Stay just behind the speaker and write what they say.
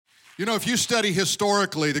You know, if you study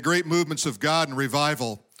historically the great movements of God and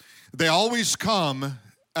revival, they always come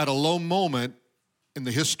at a low moment in the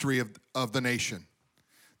history of the nation.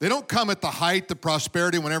 They don't come at the height, the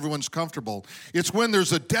prosperity, when everyone's comfortable. It's when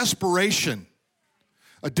there's a desperation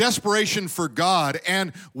for God,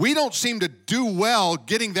 and we don't seem to do well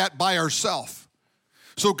getting that by ourselves.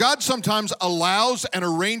 So God sometimes allows and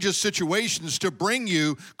arranges situations to bring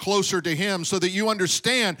you closer to Him so that you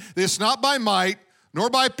understand that it's not by might nor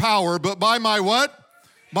by power, but by my what?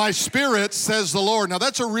 My Spirit, says the Lord. Now,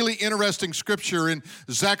 that's a really interesting scripture in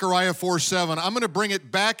Zechariah 4:7. I'm going to bring it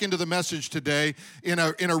back into the message today in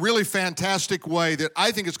a really fantastic way that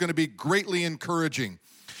I think is going to be greatly encouraging.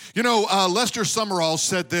 You know, Lester Sumrall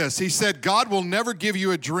said this. He said, God will never give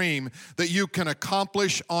you a dream that you can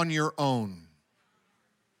accomplish on your own.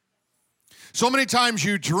 So many times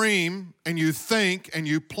you dream and you think and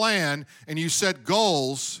you plan and you set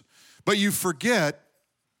goals, but you forget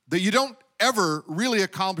that you don't ever really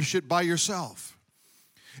accomplish it by yourself.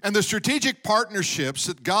 And the strategic partnerships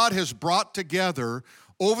that God has brought together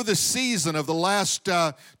over the season of the last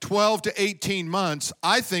 12 to 18 months,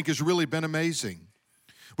 I think has really been amazing.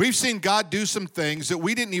 We've seen God do some things that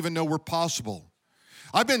we didn't even know were possible.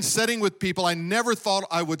 I've been sitting with people I never thought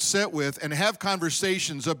I would sit with and have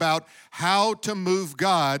conversations about how to move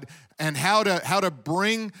God and how to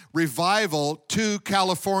bring revival to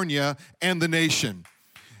California and the nation.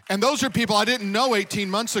 And those are people I didn't know 18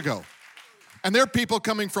 months ago. And they're people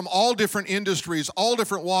coming from all different industries, all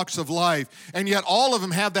different walks of life, and yet all of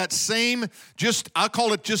them have that same, I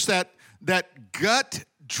call it just that gut,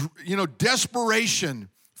 desperation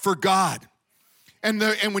for God. And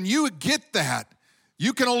when you get that,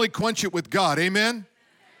 you can only quench it with God. Amen?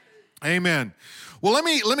 Amen. Well, let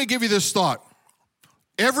me give you this thought.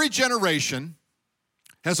 Every generation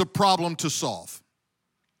has a problem to solve.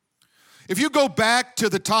 If you go back to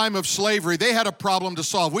the time of slavery, they had a problem to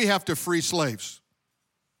solve. We have to free slaves.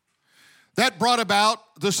 That brought about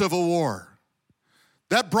the Civil War.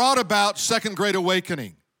 That brought about Second Great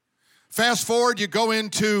Awakening. Fast forward, you go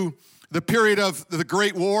into the period of the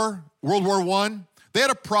Great War, World War I. They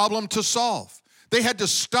had a problem to solve. They had to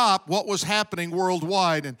stop what was happening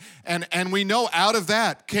worldwide. And we know out of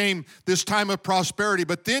that came this time of prosperity,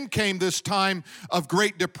 but then came this time of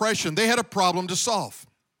Great Depression. They had a problem to solve.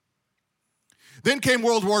 Then came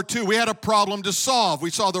World War II. We had a problem to solve. We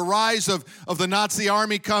saw the rise of the Nazi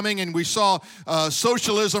army coming, and we saw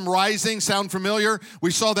socialism rising. Sound familiar? We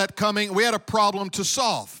saw that coming. We had a problem to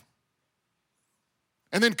solve.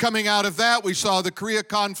 And then coming out of that, we saw the Korea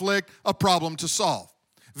conflict, a problem to solve.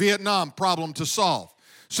 Vietnam, problem to solve.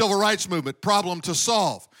 Civil rights movement, problem to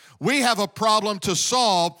solve. We have a problem to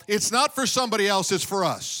solve. It's not for somebody else, it's for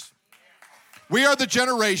us. We are the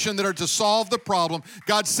generation that are to solve the problem.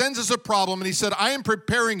 God sends us a problem, and He said, I am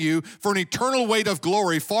preparing you for an eternal weight of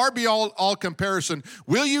glory, far beyond all comparison.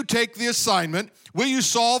 Will you take the assignment? Will you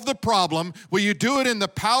solve the problem? Will you do it in the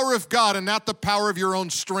power of God and not the power of your own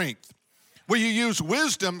strength? Will you use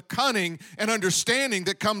wisdom, cunning, and understanding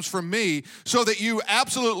that comes from me so that you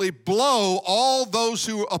absolutely blow all those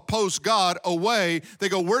who oppose God away? They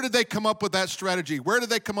go, where did they come up with that strategy? Where did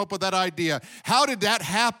they come up with that idea? How did that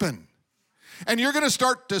happen? And you're going to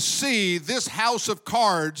start to see this house of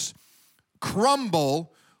cards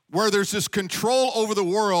crumble where there's this control over the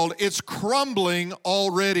world. It's crumbling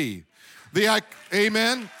already.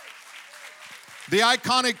 Amen? The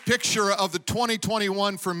iconic picture of the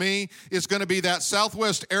 2021 for me is going to be that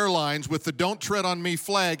Southwest Airlines with the Don't Tread on Me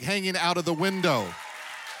flag hanging out of the window.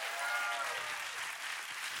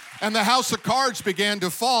 And the house of cards began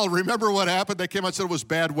to fall. Remember what happened? They came out and said it was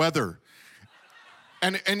bad weather.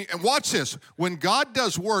 And watch this. When God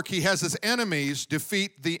does work, He has His enemies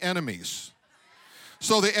defeat the enemies.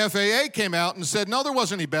 So the FAA came out and said, no, there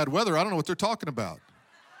wasn't any bad weather. I don't know what they're talking about.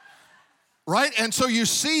 Right? And so you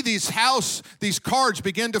see these cards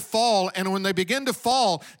begin to fall, and when they begin to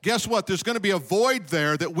fall, guess what? There's going to be a void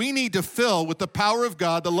there that we need to fill with the power of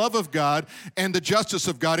God, the love of God, and the justice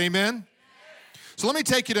of God. Amen? So let me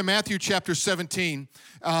take you to Matthew chapter 17.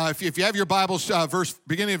 If you have your Bibles,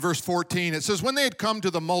 beginning of verse 14, it says, when they had come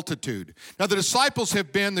to the multitude. Now the disciples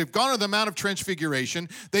they've gone to the Mount of Transfiguration.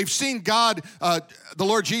 They've seen God, the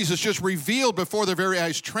Lord Jesus, just revealed before their very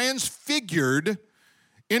eyes, transfigured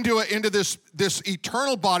into this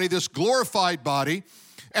eternal body, this glorified body.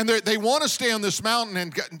 And they want to stay on this mountain,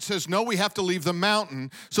 and God says, no, we have to leave the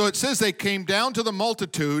mountain. So it says they came down to the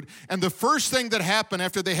multitude, and the first thing that happened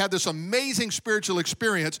after they had this amazing spiritual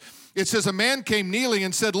experience, it says a man came kneeling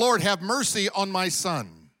and said, Lord, have mercy on my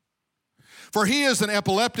son. For he is an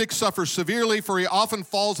epileptic, suffers severely, for he often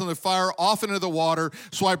falls in the fire, often into the water.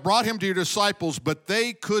 So I brought him to your disciples, but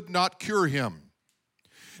they could not cure him.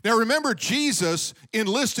 Now remember, Jesus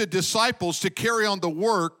enlisted disciples to carry on the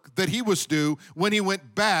work that he was due when he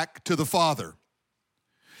went back to the Father.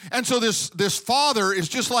 And so this father is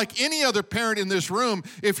just like any other parent in this room.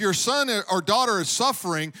 If your son or daughter is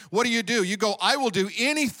suffering, what do? You go, I will do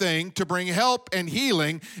anything to bring help and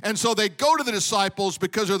healing. And so they go to the disciples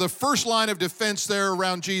because they're the first line of defense there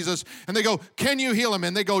around Jesus. And they go, can you heal him?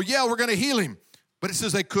 And they go, yeah, we're going to heal him. But it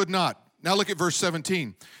says they could not. Now look at verse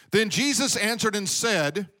 17. Then Jesus answered and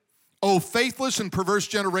said, O faithless and perverse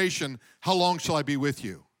generation, how long shall I be with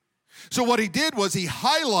you? So what he did was he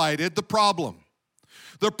highlighted the problem.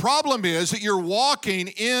 The problem is that you're walking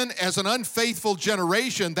in as an unfaithful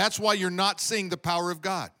generation. That's why you're not seeing the power of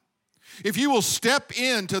God. If you will step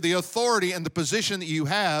into the authority and the position that you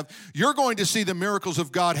have, you're going to see the miracles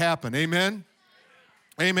of God happen. Amen?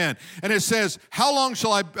 Amen. And it says, how long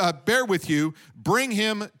shall I bear with you? Bring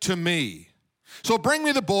him to me. So bring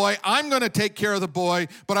me the boy. I'm going to take care of the boy,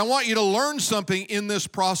 but I want you to learn something in this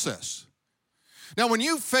process. Now, when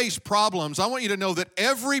you face problems, I want you to know that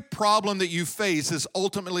every problem that you face is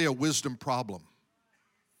ultimately a wisdom problem.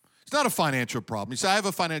 It's not a financial problem. You say, I have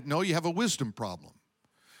a financial, no, you have a wisdom problem.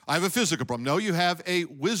 I have a physical problem. No, you have a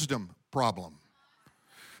wisdom problem.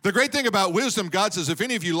 The great thing about wisdom, God says, if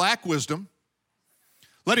any of you lack wisdom,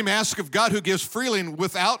 let him ask of God who gives freely and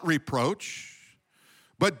without reproach,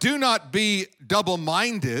 but do not be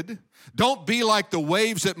double-minded. Don't be like the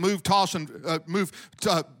waves that move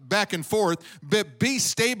back and forth, but be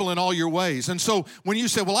stable in all your ways. And so when you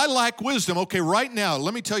say, well, I lack wisdom, okay, right now,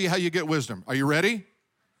 let me tell you how you get wisdom. Are you ready?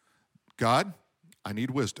 God, I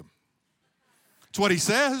need wisdom. That's what he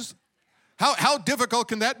says. How difficult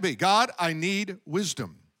can that be? God, I need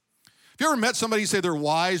wisdom. Have you ever met somebody who say they're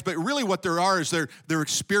wise, but really what they are is they're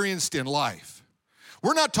experienced in life?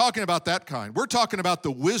 We're not talking about that kind. We're talking about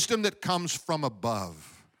the wisdom that comes from above.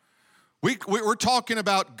 We're talking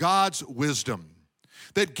about God's wisdom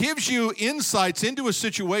that gives you insights into a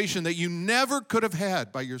situation that you never could have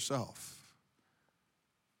had by yourself.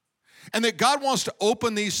 And that God wants to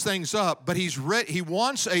open these things up, but he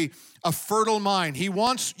wants a fertile mind. He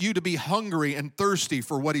wants you to be hungry and thirsty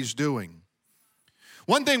for what he's doing.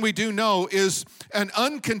 One thing we do know is an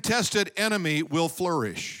uncontested enemy will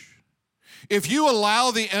flourish. If you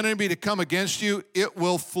allow the enemy to come against you, it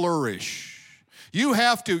will flourish. You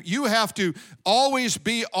have to always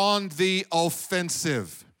be on the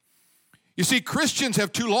offensive. You see, Christians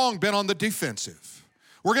have too long been on the defensive.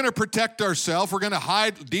 We're going to protect ourselves. We're going to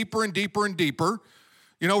hide deeper and deeper and deeper.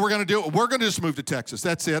 You know, we're going to just move to Texas.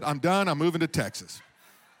 That's it. I'm done. I'm moving to Texas.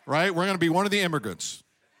 Right? We're going to be one of the immigrants.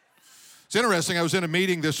 It's interesting. I was in a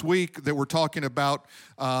meeting this week that we're talking about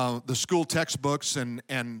the school textbooks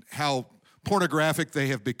and how pornographic they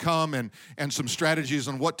have become and some strategies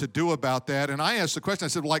on what to do about that. And I asked the question, I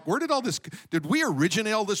said, where did we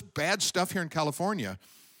originate all this bad stuff here in California?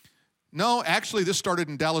 No, actually, this started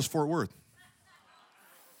in Dallas-Fort Worth.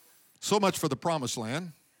 So much for the promised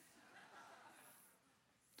land.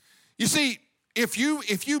 You see, if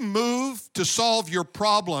you move to solve your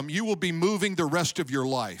problem, you will be moving the rest of your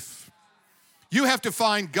life. You have to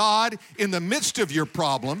find God in the midst of your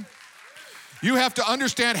problem. You have to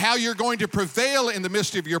understand how you're going to prevail in the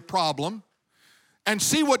midst of your problem and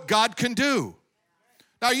see what God can do.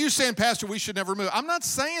 Now, are you saying, Pastor, we should never move? I'm not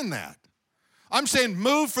saying that. I'm saying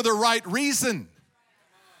move for the right reason.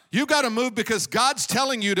 You got to move because God's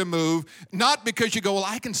telling you to move, not because you go, well,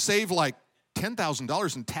 I can save like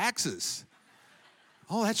 $10,000 in taxes.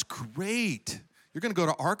 Oh, that's great. You're going to go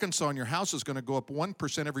to Arkansas and your house is going to go up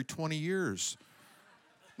 1% every 20 years.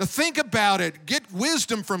 Now, think about it. Get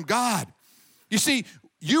wisdom from God. You see,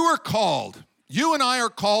 you and I are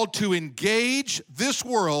called to engage this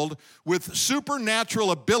world with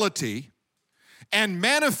supernatural ability and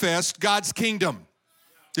manifest God's kingdom.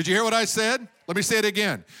 Did you hear what I said? Let me say it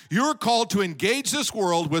again. You're called to engage this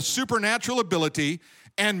world with supernatural ability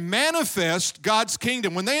and manifest God's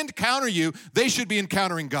kingdom. When they encounter you, they should be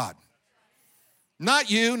encountering God. Not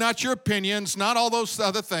you, not your opinions, not all those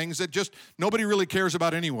other things that just nobody really cares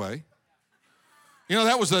about anyway. You know,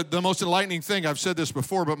 that was the most enlightening thing. I've said this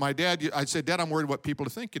before, but my dad, I said, Dad, I'm worried what people are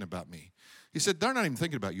thinking about me. He said, they're not even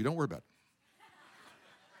thinking about you. Don't worry about it.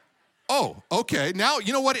 Oh, okay. Now,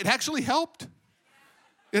 you know what? It actually helped.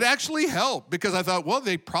 It actually helped because I thought, well,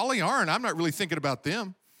 they probably aren't. I'm not really thinking about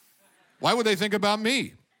them. Why would they think about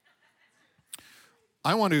me?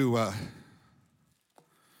 I want to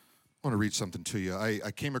read something to you.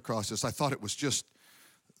 I came across this. I thought it was just,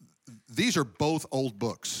 these are both old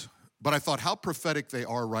books. but I thought how prophetic they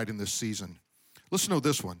are right in this season. Listen to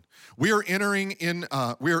this one. We are entering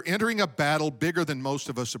a battle bigger than most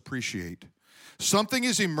of us appreciate. Something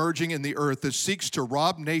is emerging in the earth that seeks to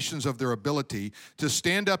rob nations of their ability to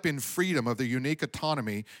stand up in freedom of their unique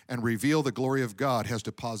autonomy and reveal the glory of God has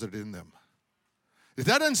deposited in them. If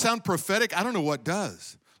that doesn't sound prophetic, I don't know what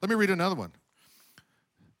does. Let me read another one.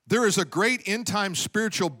 There is a great end-time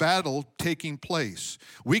spiritual battle taking place.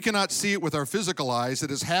 We cannot see it with our physical eyes.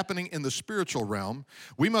 It is happening in the spiritual realm.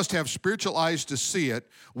 We must have spiritual eyes to see it.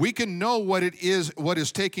 We can know what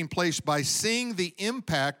is taking place by seeing the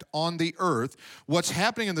impact on the earth. What's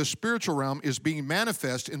happening in the spiritual realm is being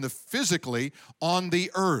manifest in the physically on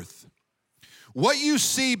the earth. What you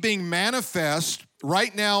see being manifest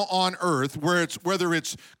right now on earth, whether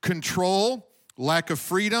it's control, lack of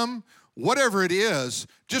freedom, whatever it is,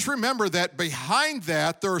 just remember that behind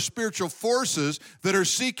that, there are spiritual forces that are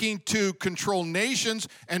seeking to control nations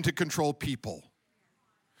and to control people.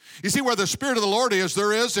 You see, where the Spirit of the Lord is,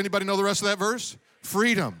 there is, anybody know the rest of that verse?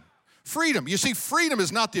 Freedom. Freedom. You see, freedom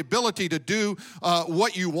is not the ability to do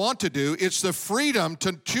what you want to do. It's the freedom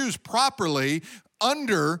to choose properly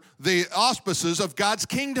under the auspices of God's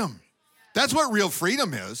kingdom. That's what real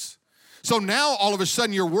freedom is. So now, all of a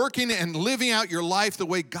sudden, you're working and living out your life the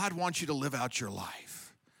way God wants you to live out your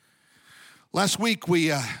life. Last week,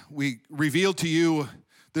 we revealed to you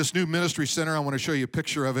this new ministry center. I want to show you a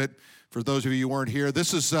picture of it for those of you who weren't here.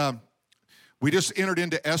 This is, we just entered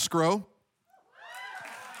into escrow.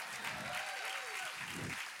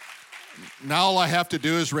 Now all I have to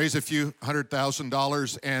do is raise a few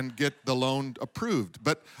 $100,000 and get the loan approved.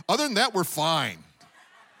 But other than that, we're fine.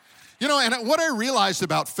 You know, and what I realized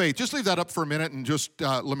about faith, just leave that up for a minute and just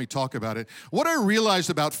let me talk about it. What I realized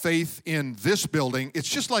about faith in this building, it's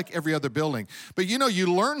just like every other building. But you know,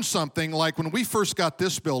 you learn something like when we first got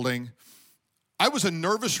this building, I was a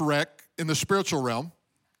nervous wreck in the spiritual realm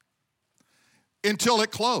until it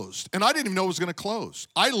closed. And I didn't even know it was going to close.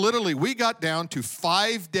 We got down to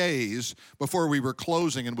 5 days before we were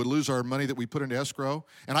closing and would lose our money that we put into escrow,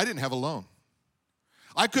 and I didn't have a loan.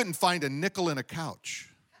 I couldn't find a nickel in a couch.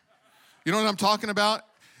 You know what I'm talking about?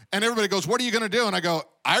 And everybody goes, what are you going to do? And I go,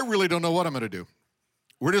 I really don't know what I'm going to do.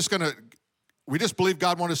 We just believe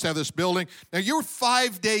God wanted us to have this building. Now, you're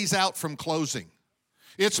 5 days out from closing.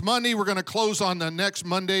 It's Monday. We're going to close on the next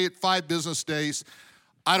Monday at 5 business days.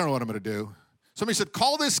 I don't know what I'm going to do. Somebody said,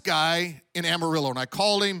 call this guy in Amarillo. And I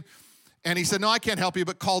called him, and he said, no, I can't help you,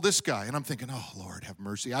 but call this guy. And I'm thinking, oh, Lord, have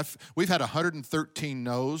mercy. We've had 113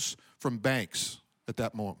 no's from banks at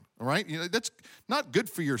that moment. All right? You know, that's not good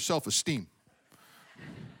for your self-esteem.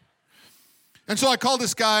 And so I called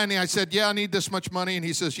this guy, and I said, yeah, I need this much money. And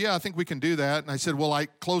he says, yeah, I think we can do that. And I said, well, I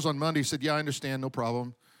close on Monday. He said, yeah, I understand, no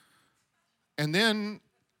problem. And then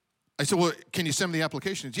I said, well, can you send me the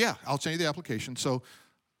application? He said, yeah, I'll send you the application. So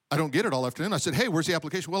I don't get it all afternoon. I said, hey, where's the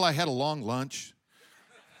application? Well, I had a long lunch.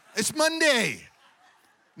 It's Monday.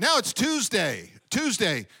 Now it's Tuesday.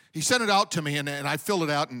 He sent it out to me, and I filled it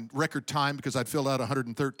out in record time because I'd filled out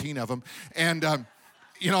 113 of them. And,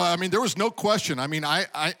 you know, I mean, there was no question. I mean,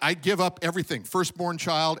 I give up everything. Firstborn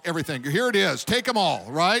child, everything. Here it is. Take them all,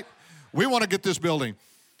 right? We want to get this building.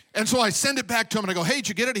 And so I send it back to him, and I go, hey, did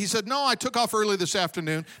you get it? He said, no, I took off early this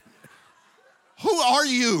afternoon. Who are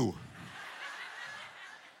you?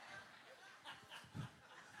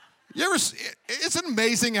 Isn't it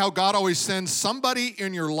amazing how God always sends somebody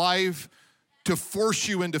in your life to force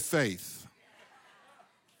you into faith?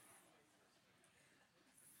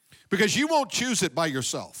 Because you won't choose it by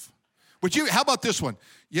yourself. But how about this one?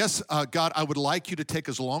 Yes, God, I would like you to take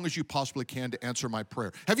as long as you possibly can to answer my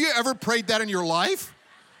prayer. Have you ever prayed that in your life?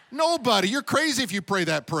 Nobody. You're crazy if you pray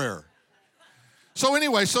that prayer. So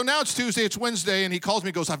anyway, so now it's Tuesday, it's Wednesday, and he calls me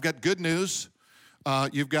and goes, I've got good news.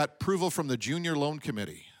 You've got approval from the Junior Loan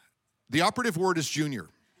Committee. The operative word is junior.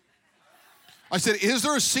 I said, is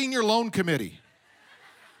there a senior loan committee?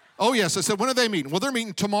 Oh, yes. I said, when are they meeting? Well, they're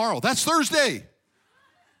meeting tomorrow. That's Thursday.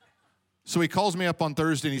 So he calls me up on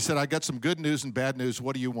Thursday, and he said, I got some good news and bad news.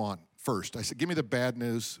 What do you want first? I said, give me the bad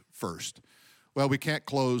news first. Well, we can't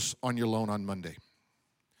close on your loan on Monday.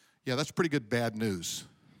 Yeah, that's pretty good bad news.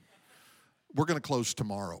 We're going to close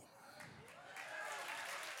tomorrow.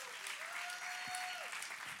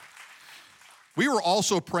 We were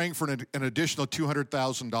also praying for an additional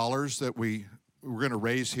 $200,000 that we were going to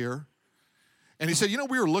raise here. And he said, you know,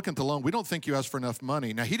 we were looking at the loan. We don't think you asked for enough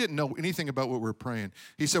money. Now, he didn't know anything about what we were praying.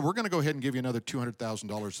 He said, we're going to go ahead and give you another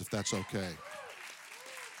 $200,000 if that's okay.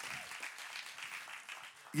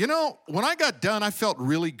 You know, when I got done, I felt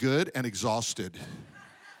really good and exhausted.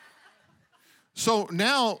 So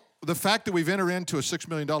now, the fact that we've entered into a $6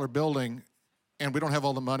 million building and we don't have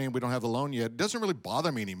all the money and we don't have the loan yet, it doesn't really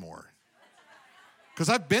bother me anymore. Because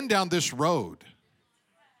I've been down this road.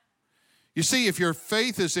 You see, if your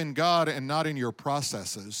faith is in God and not in your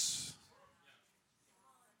processes,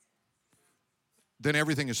 then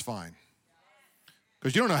everything is fine.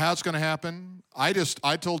 Because you don't know how it's going to happen. I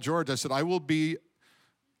told George, I said, I will be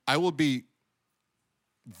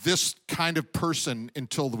this kind of person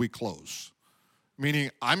until we close.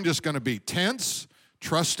 Meaning I'm just going to be tense,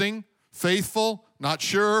 trusting, faithful, not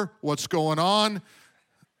sure what's going on,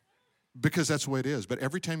 because that's the way it is. But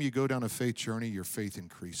every time you go down a faith journey, your faith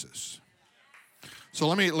increases. So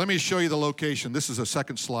let me show you the location. This is a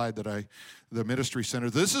second slide the ministry center.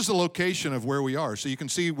 This is the location of where we are. So you can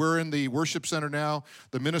see we're in the worship center now.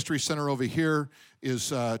 The ministry center over here is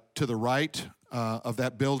to the right of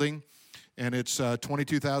that building, and it's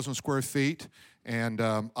 22,000 square feet. And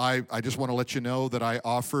I just want to let you know that I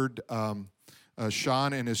offered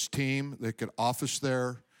Sean and his team, they could office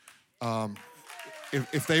there.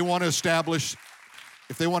 If they want to establish,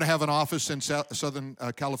 if they want to have an office in Southern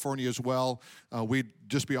California as well, we'd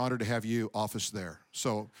just be honored to have you office there.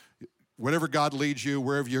 So whatever God leads you,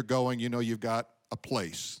 wherever you're going, you know you've got a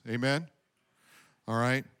place. Amen? All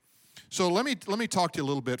right? So let me talk to you a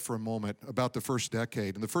little bit for a moment about the first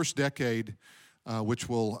decade. In the first decade, which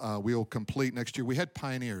we'll complete next year, we had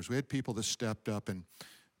pioneers. We had people that stepped up and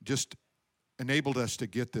just enabled us to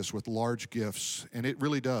get this with large gifts, and it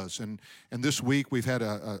really does. And this week we've had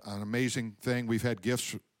an amazing thing. We've had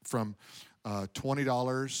gifts from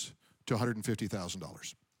 $20 to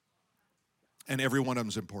 $150,000, and every one of them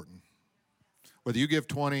is important. Whether you give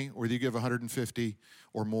 20 or whether you give 150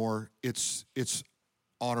 or more, it's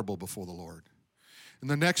honorable before the Lord. In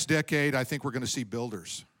the next decade, I think we're going to see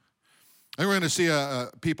builders. I think we're going to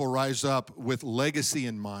see people rise up with legacy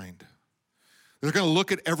in mind. They're going to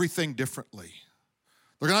look at everything differently.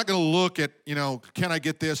 They're not going to look at, can I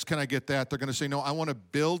get this, can I get that? They're going to say, no, I want to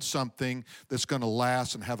build something that's going to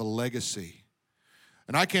last and have a legacy.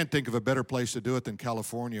 And I can't think of a better place to do it than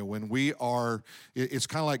California. When we are, it's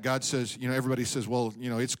kind of like God says, everybody says, well,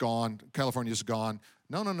 it's gone, California's gone.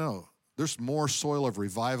 No. There's more soil of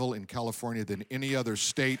revival in California than any other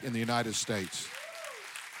state in the United States.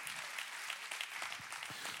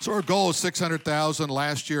 So our goal is $600,000.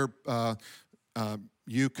 Last year,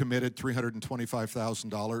 you committed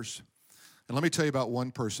 $325,000. And let me tell you about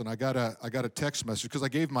one person. I got a text message because I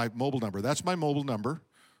gave my mobile number. That's my mobile number.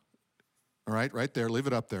 All right there. Leave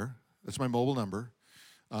it up there. That's my mobile number.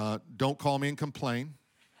 Don't call me and complain.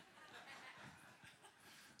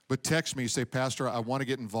 But text me, say, Pastor, I want to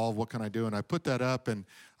get involved. What can I do? And I put that up, and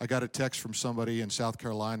I got a text from somebody in South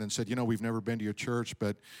Carolina and said, we've never been to your church,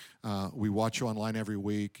 but we watch you online every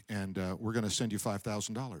week, and we're going to send you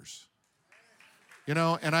 $5,000.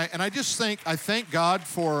 And I just thank God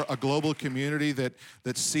for a global community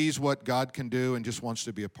that sees what God can do and just wants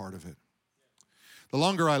to be a part of it. The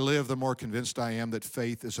longer I live, the more convinced I am that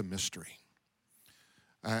faith is a mystery.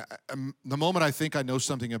 The moment I think I know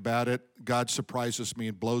something about it, God surprises me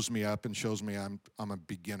and blows me up and shows me I'm a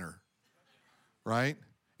beginner, right?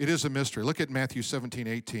 It is a mystery. Look at Matthew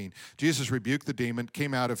 17:18. Jesus rebuked the demon,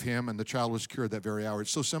 came out of him, and the child was cured that very hour.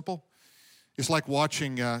 It's so simple. It's like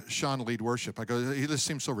watching Sean lead worship. I go, he just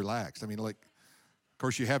seems so relaxed. Of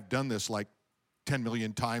course, you have done this like 10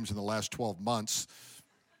 million times in the last 12 months.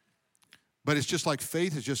 But it's just like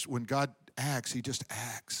faith is just when God acts, he just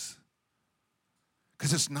acts.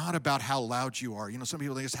 Because it's not about how loud you are. Some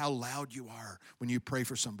people think it's how loud you are when you pray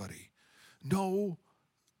for somebody. No,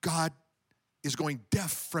 God is going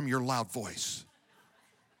deaf from your loud voice.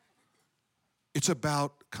 It's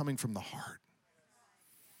about coming from the heart.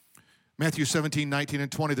 Matthew 17:19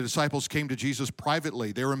 and 20, the disciples came to Jesus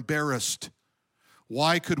privately. They were embarrassed.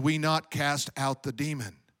 Why could we not cast out the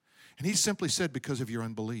demon? And he simply said, because of your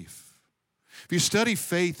unbelief. If you study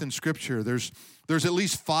faith in Scripture, there's at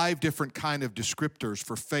least 5 different kind of descriptors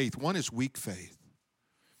for faith. One is weak faith.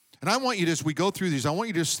 And I want you to, as we go through these, I want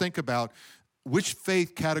you to just think about which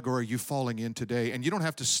faith category you're falling in today. And you don't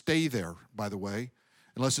have to stay there, by the way,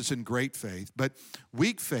 unless it's in great faith. But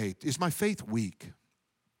weak faith, is my faith weak?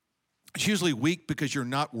 It's usually weak because you're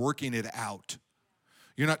not working it out.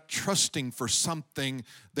 You're not trusting for something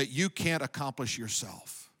that you can't accomplish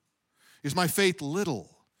yourself. Is my faith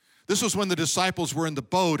little? This was when the disciples were in the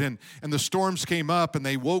boat and the storms came up and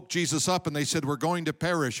they woke Jesus up and they said, we're going to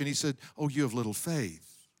perish. And he said, oh, you have little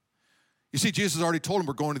faith. You see, Jesus already told them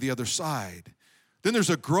we're going to the other side. Then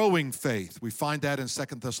there's a growing faith. We find that in 2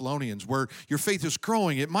 Thessalonians where your faith is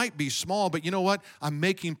growing. It might be small, but you know what? I'm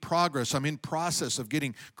making progress. I'm in process of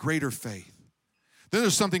getting greater faith. Then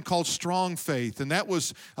there's something called strong faith, and that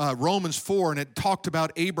was Romans 4, and it talked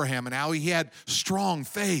about Abraham and how he had strong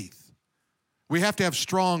faith. We have to have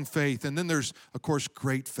strong faith. And then there's, of course,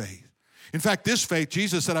 great faith. In fact, this faith,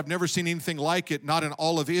 Jesus said, I've never seen anything like it, not in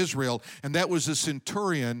all of Israel. And that was a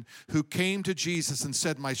centurion who came to Jesus and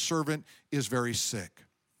said, my servant is very sick.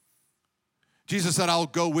 Jesus said, I'll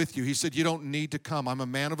go with you. He said, you don't need to come. I'm a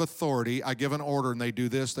man of authority. I give an order, and they do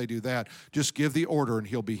this, they do that. Just give the order, and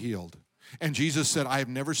he'll be healed. And Jesus said, I have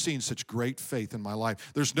never seen such great faith in my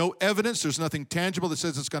life. There's no evidence. There's nothing tangible that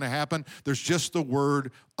says it's going to happen. There's just the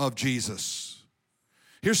word of Jesus.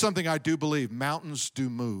 Here's something I do believe. Mountains do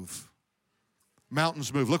move.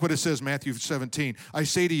 Mountains move. Look what it says, Matthew 17. I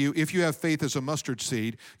say to you, if you have faith as a mustard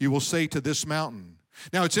seed, you will say to this mountain.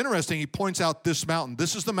 Now, it's interesting. He points out this mountain.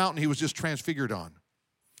 This is the mountain he was just transfigured on.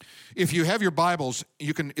 If you have your Bibles,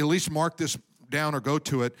 you can at least mark this down or go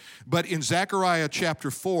to it. But in Zechariah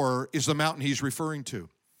chapter 4 is the mountain he's referring to.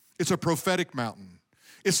 It's a prophetic mountain.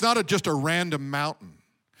 It's not just a random mountain.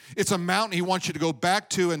 It's a mountain he wants you to go back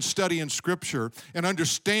to and study in Scripture and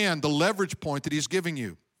understand the leverage point that he's giving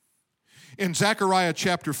you. In Zechariah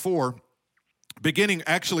chapter 4, beginning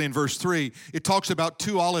actually in verse 3, it talks about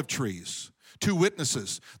two olive trees, two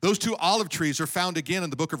witnesses. Those two olive trees are found again in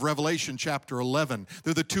the book of Revelation chapter 11.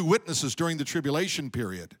 They're the two witnesses during the tribulation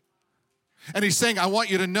period. And he's saying, I want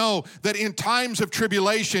you to know that in times of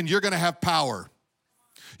tribulation, you're going to have power.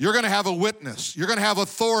 You're going to have a witness. You're going to have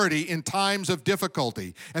authority in times of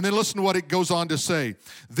difficulty. And then listen to what it goes on to say.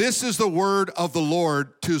 This is the word of the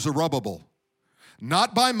Lord to Zerubbabel.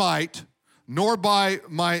 Not by might, nor by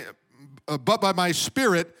my, but by my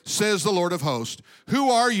spirit, says the Lord of hosts. Who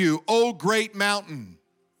are you, O great mountain?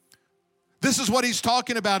 This is what he's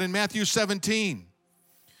talking about in Matthew 17.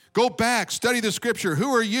 Go back, study the Scripture.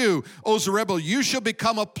 Who are you, O Zerubbabel? You shall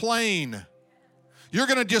become a plain. You're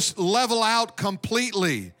going to just level out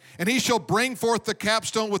completely. And he shall bring forth the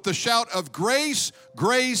capstone with the shout of grace,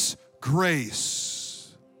 grace,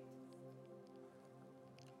 grace.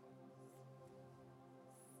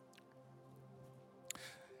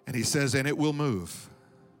 And he says, and it will move.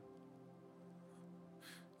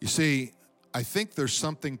 You see, I think there's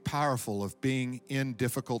something powerful of being in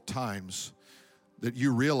difficult times that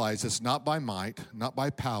you realize it's not by might, not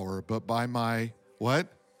by power, but by my, what?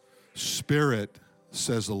 Spirit,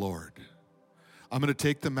 says the Lord. I'm going to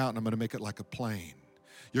take the mountain, I'm going to make it like a plain.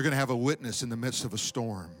 You're going to have a witness in the midst of a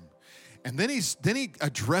storm. And then he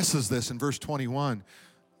addresses this in verse 21.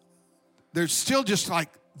 They're still just like,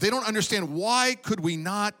 they don't understand, why could we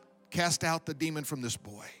not cast out the demon from this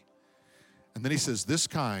boy? And then he says, this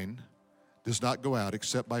kind does not go out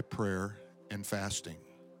except by prayer and fasting.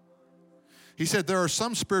 He said, there are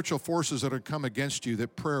some spiritual forces that are come against you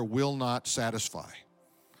that prayer will not satisfy.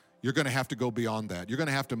 You're going to have to go beyond that. You're going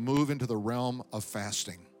to have to move into the realm of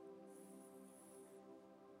fasting.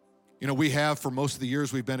 You know, we have, for most of the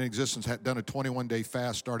years we've been in existence, done a 21-day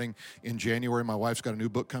fast starting in January. My wife's got a new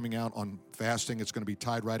book coming out on fasting. It's going to be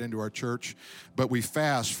tied right into our church. But we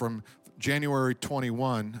fast from January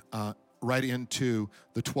 21 right into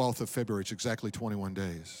the 12th of February. It's exactly 21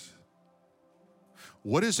 days.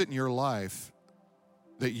 What is it in your life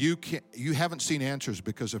that you haven't seen answers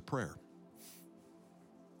because of prayer?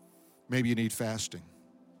 Maybe you need fasting.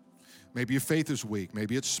 Maybe your faith is weak.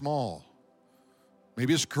 Maybe it's small.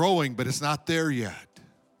 Maybe it's growing, but it's not there yet.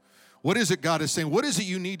 What is it God is saying? What is it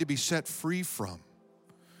you need to be set free from?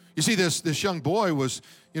 You see, this young boy was,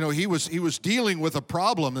 he was dealing with a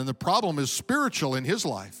problem, and the problem is spiritual in his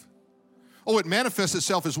life. Oh, it manifests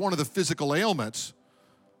itself as one of the physical ailments.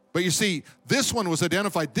 But you see, this one was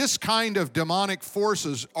identified. This kind of demonic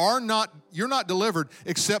forces you're not delivered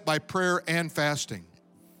except by prayer and fasting.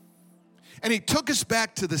 And he took us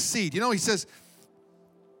back to the seed. He says,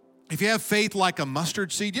 if you have faith like a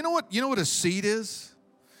mustard seed, you know what a seed is?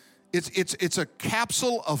 It's a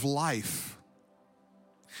capsule of life.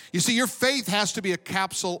 You see, your faith has to be a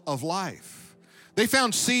capsule of life. They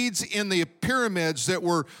found seeds in the pyramids that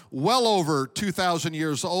were well over 2,000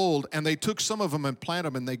 years old, and they took some of them and planted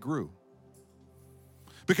them, and they grew.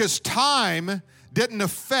 Because time didn't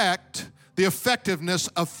affect the effectiveness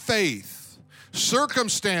of faith.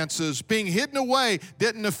 Circumstances being hidden away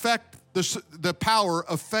didn't affect the power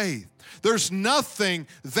of faith. There's nothing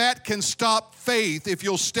that can stop faith if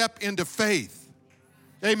you'll step into faith.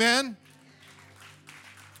 Amen?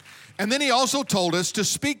 And then he also told us to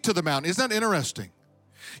speak to the mountain. Isn't that interesting?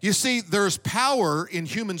 You see, there's power in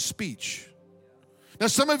human speech. Now,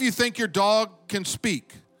 some of you think your dog can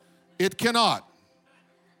speak. It cannot.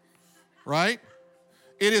 Right?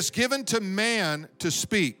 It is given to man to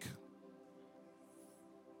speak.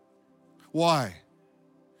 Why?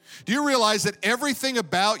 Do you realize that everything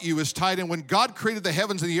about you is tied in? When God created the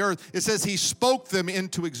heavens and the earth, it says he spoke them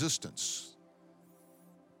into existence.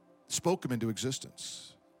 Spoke them into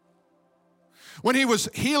existence. When he was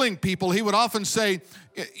healing people, he would often say,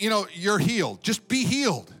 you're healed. Just be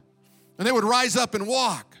healed. And they would rise up and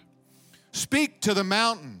walk. Speak to the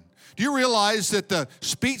mountain. Do you realize that the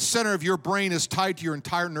speech center of your brain is tied to your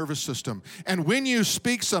entire nervous system? And when you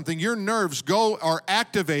speak something, your nerves are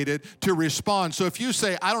activated to respond. So if you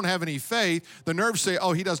say, I don't have any faith, the nerves say,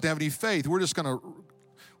 oh, he doesn't have any faith. We're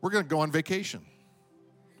going to go on vacation.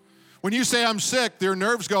 When you say, I'm sick, their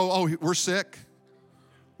nerves go, oh, we're sick.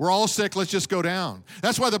 We're all sick. Let's just go down.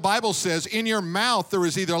 That's why the Bible says, in your mouth there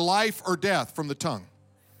is either life or death from the tongue.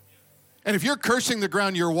 And if you're cursing the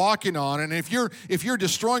ground you're walking on, and if you're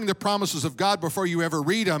destroying the promises of God before you ever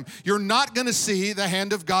read them, you're not going to see the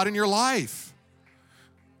hand of God in your life.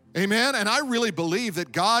 Amen? And I really believe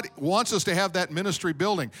that God wants us to have that ministry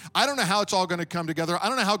building. I don't know how it's all going to come together. I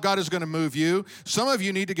don't know how God is going to move you. Some of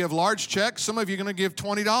you need to give large checks. Some of you are going to give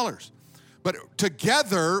 $20. But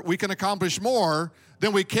together, we can accomplish more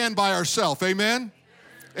than we can by ourselves. Amen?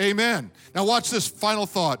 Amen. Now watch this final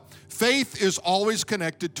thought. Faith is always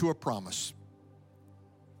connected to a promise.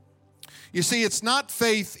 You see, it's not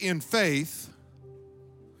faith in faith.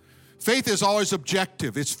 Faith is always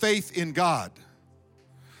objective. It's faith in God.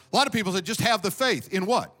 A lot of people say, just have the faith. In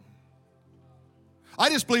what? I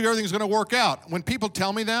just believe everything's going to work out. When people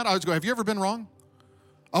tell me that, I always go, have you ever been wrong?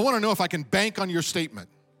 I want to know if I can bank on your statement.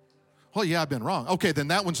 Well, yeah, I've been wrong. Okay, then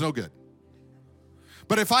that one's no good.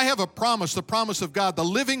 But if I have a promise, the promise of God, the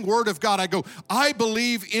living word of God, I go, I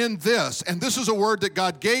believe in this. And this is a word that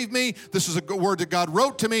God gave me. This is a word that God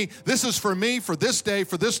wrote to me. This is for me, for this day,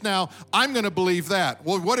 for this now. I'm going to believe that.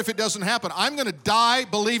 Well, what if it doesn't happen? I'm going to die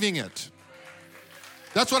believing it.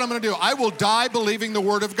 That's what I'm going to do. I will die believing the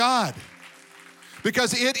word of God.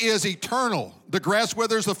 Because it is eternal. The grass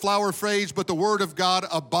withers, the flower fades, but the word of God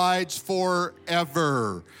abides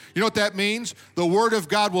forever. You know what that means? The word of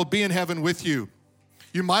God will be in heaven with you.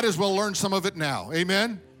 You might as well learn some of it now.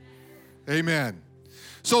 Amen? Amen.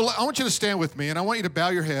 So I want you to stand with me, and I want you to bow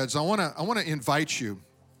your heads. I want to invite you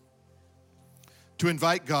to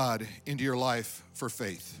invite God into your life for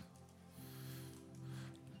faith.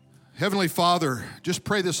 Heavenly Father, just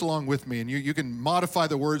pray this along with me, and you can modify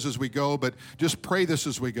the words as we go, but just pray this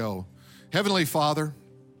as we go. Heavenly Father,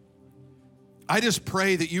 I just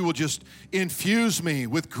pray that you will just infuse me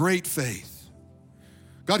with great faith.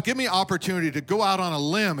 God, give me opportunity to go out on a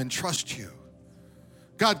limb and trust you.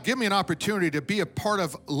 God, give me an opportunity to be a part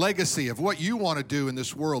of legacy of what you want to do in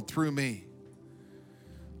this world through me.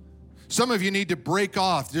 Some of you need to break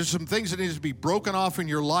off. There's some things that need to be broken off in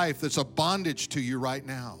your life that's a bondage to you right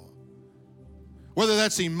now. Whether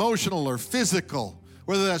that's emotional or physical,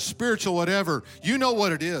 whether that's spiritual, whatever, you know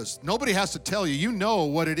what it is. Nobody has to tell you. You know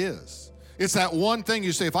what it is. It's that one thing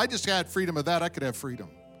you say, if I just had freedom of that, I could have freedom.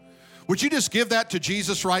 Would you just give that to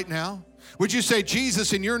Jesus right now? Would you say,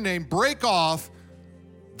 Jesus, in your name, break off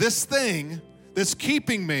this thing that's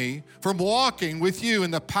keeping me from walking with you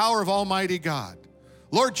in the power of Almighty God?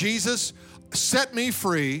 Lord Jesus, set me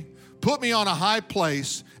free, put me on a high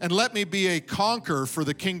place, and let me be a conqueror for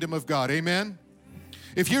the kingdom of God. Amen?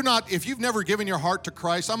 If you've never given your heart to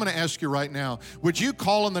Christ, I'm going to ask you right now, would you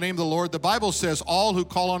call on the name of the Lord? The Bible says all who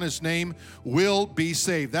call on his name will be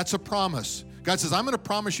saved. That's a promise. God says, I'm going to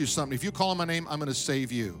promise you something. If you call on my name, I'm going to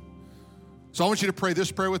save you. So I want you to pray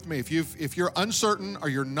this prayer with me. If you're uncertain or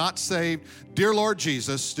you're not saved, dear Lord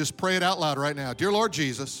Jesus, just pray it out loud right now. Dear Lord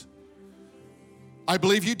Jesus, I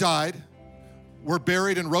believe you died, were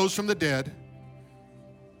buried, and rose from the dead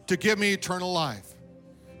to give me eternal life.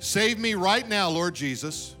 Save me right now, Lord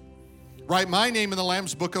Jesus. Write my name in the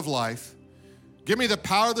Lamb's Book of Life. Give me the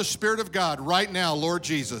power of the Spirit of God right now, Lord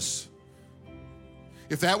Jesus.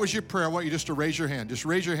 If that was your prayer, I want you just to raise your hand. Just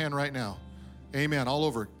raise your hand right now. Amen. All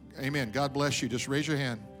over. Amen. God bless you. Just raise your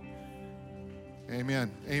hand.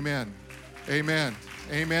 Amen. Amen. Amen.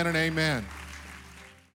 Amen and amen.